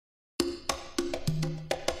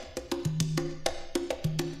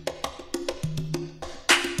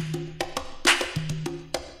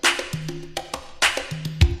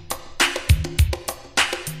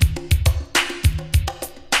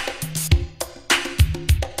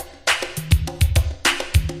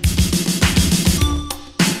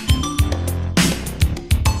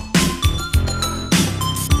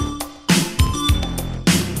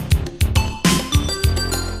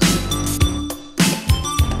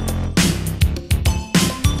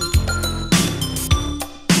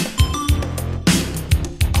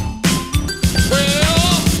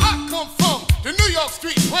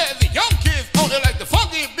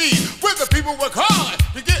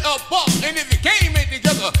game ain't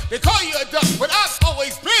together. They call you a duck, but I've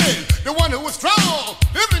always been the one who was strong.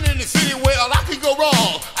 Living in the city where a lot could go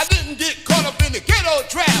wrong. I didn't get caught up in the ghetto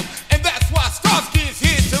trap, and that's why Starski is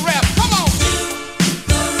here to rap. Come on.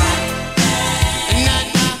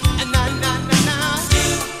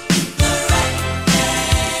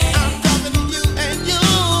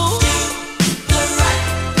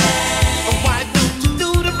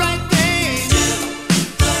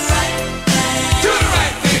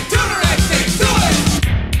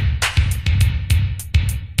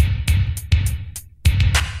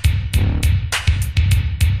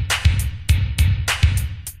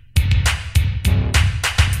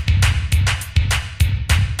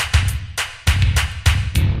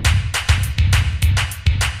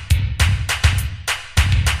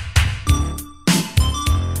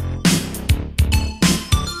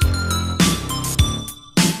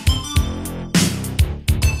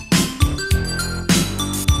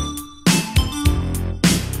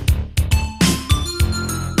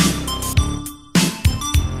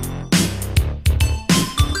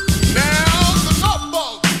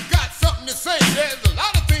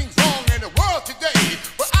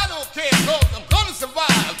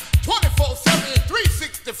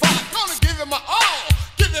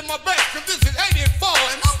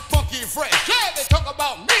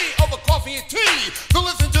 So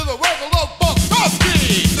listen to the rebel of Buck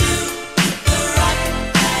Starski.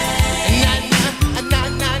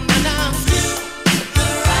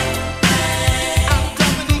 I'm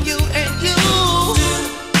coming to you and you.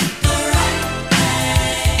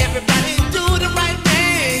 Everybody do the right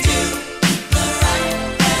thing.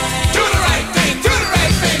 Do the right thing, do the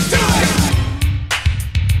right thing, do it.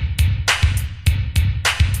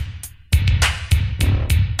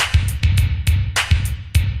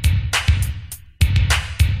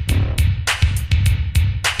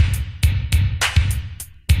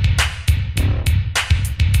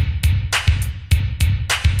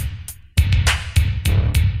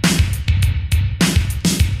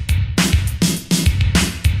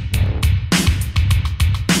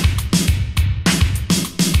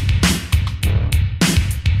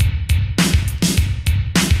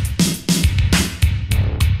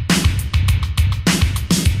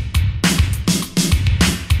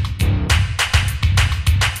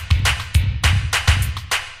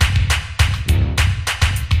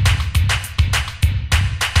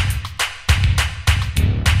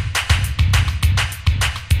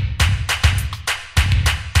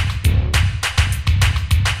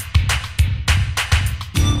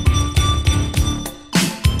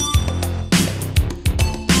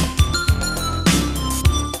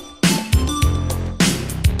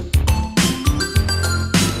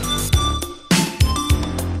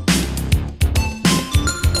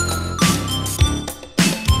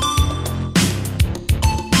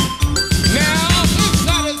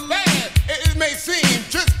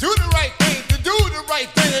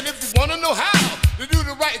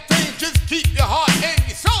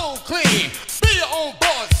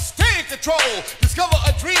 Discover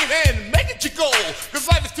a dream and make it your goal. Cause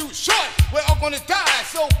life is too short, we're all gonna die.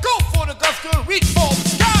 So go for the gusto and reach for